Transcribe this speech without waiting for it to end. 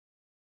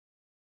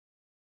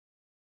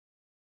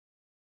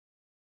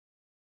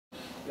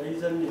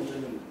Ladies and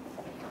gentlemen,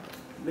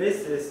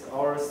 this is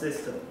our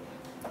system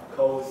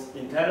called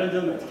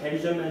Intelligent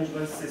Medication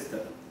Management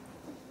System.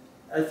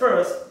 At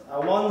first, I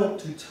wanted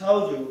to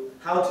tell you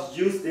how to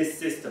use this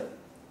system.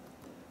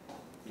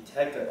 We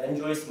take the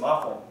Android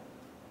smartphone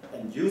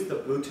and use the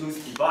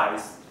Bluetooth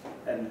device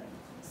and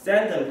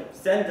send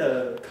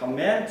the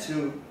command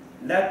to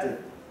let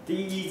the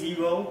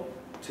DE0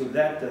 to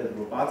let the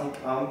robotic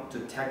arm to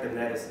take the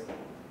medicine.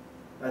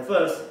 At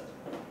first,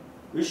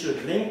 we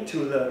should link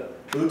to the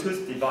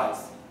Bluetooth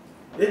device.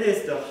 It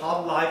is the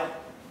half-life,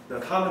 the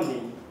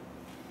company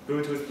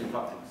Bluetooth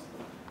device.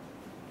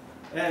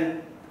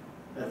 And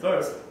at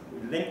first, we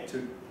link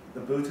to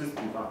the Bluetooth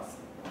device.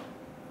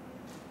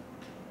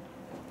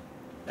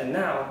 And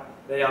now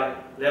they are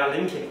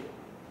linking.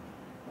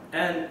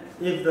 And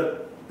if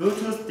the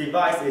Bluetooth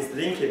device is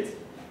linked, its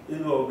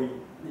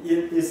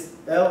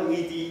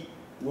LED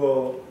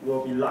will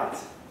be light.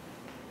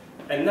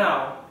 And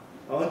now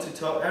I want to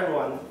tell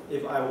everyone,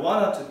 if I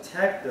wanted to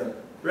take the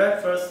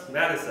breakfast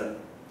medicine,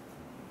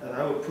 and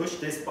I will push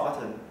this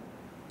button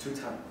 2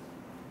 times.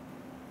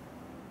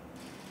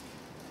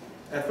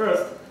 At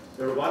first,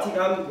 the robotic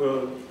arm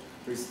will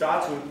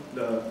restart to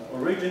the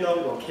original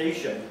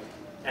location,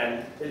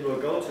 and it will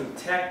go to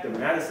take the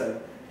medicine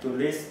to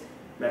this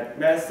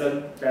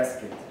medicine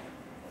basket.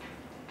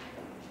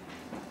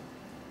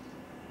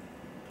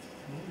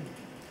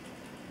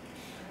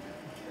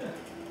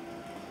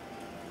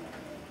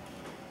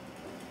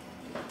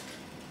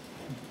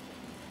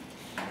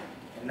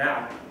 And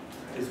now,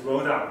 it's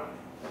rolled down.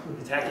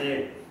 You take it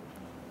in.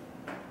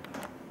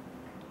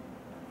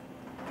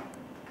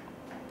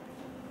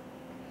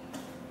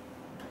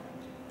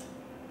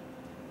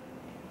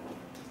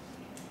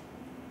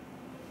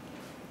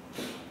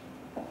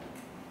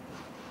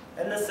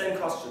 And the same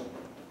question.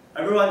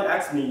 Everyone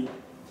asks me,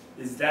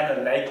 is that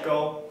a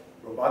Lego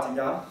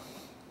robotic arm?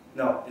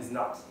 No, it's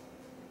not.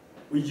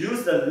 We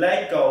use the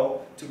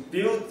Lego to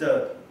build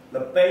the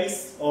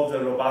base of the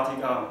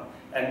robotic arm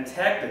and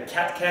take the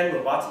CAD-CAM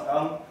robotic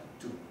arm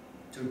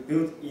to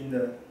build in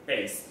the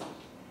base.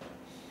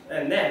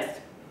 And next,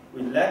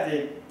 we let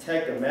it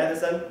take the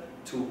medicine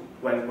to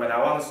when I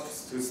want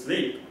to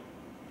sleep.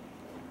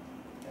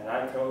 And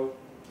I call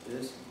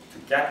this to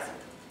get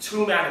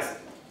 2 medicine.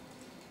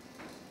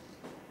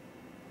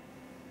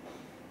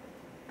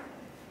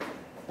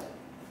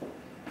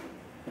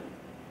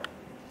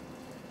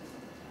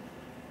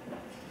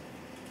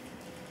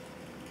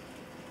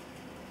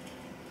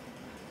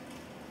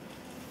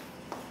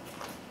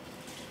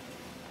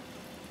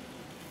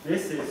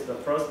 This is the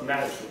first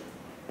medicine.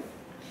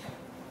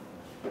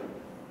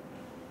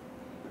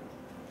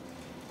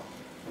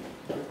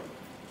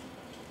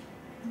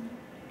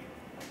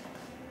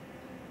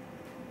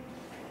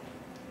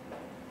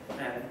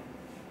 And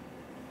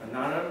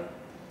another,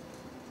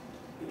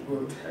 it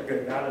will take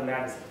another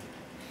medicine.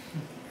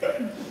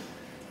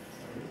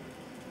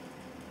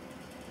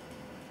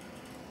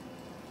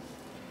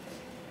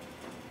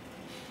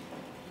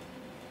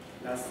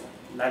 Let's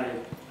let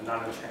it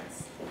another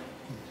chance.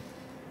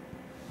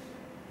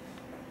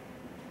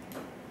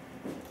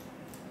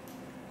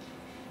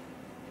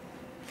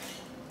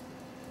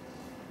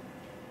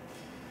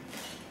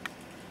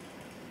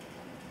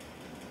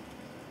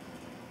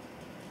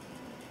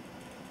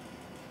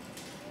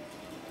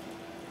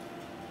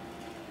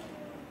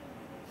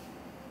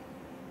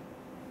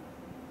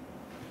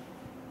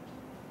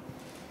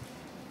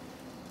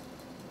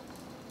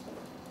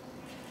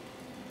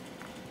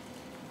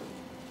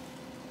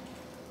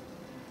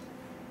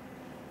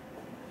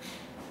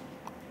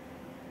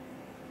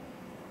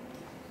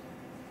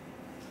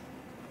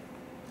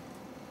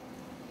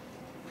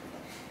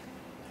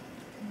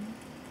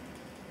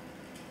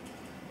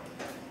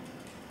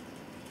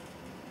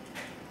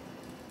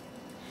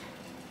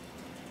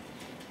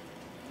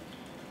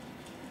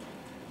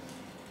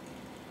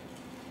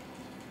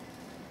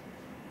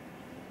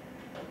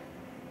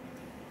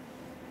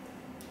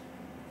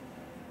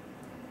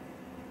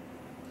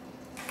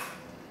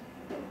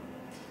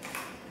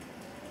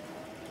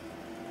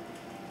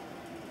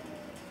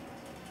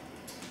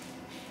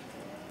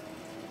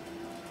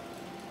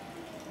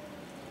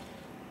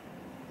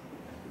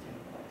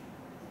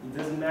 It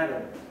doesn't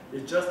matter.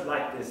 It's just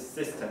like this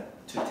system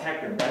to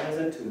take the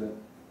medicine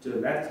to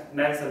the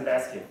medicine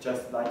basket,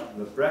 just like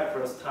the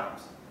breakfast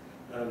times.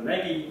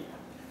 Maybe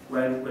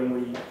when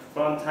we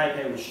from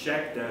Taipei we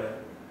shake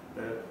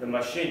the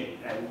machine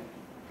and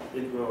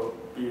it will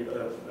be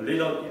a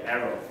little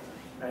error,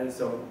 and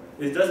so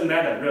it doesn't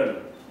matter really.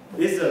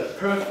 It's a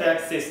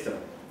perfect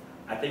system,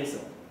 I think so,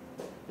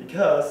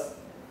 because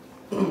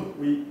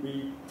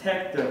we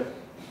take the.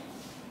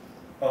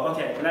 Oh,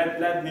 okay.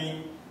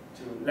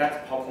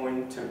 Let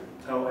PowerPoint to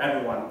tell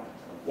everyone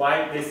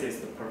why this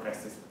is the perfect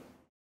system.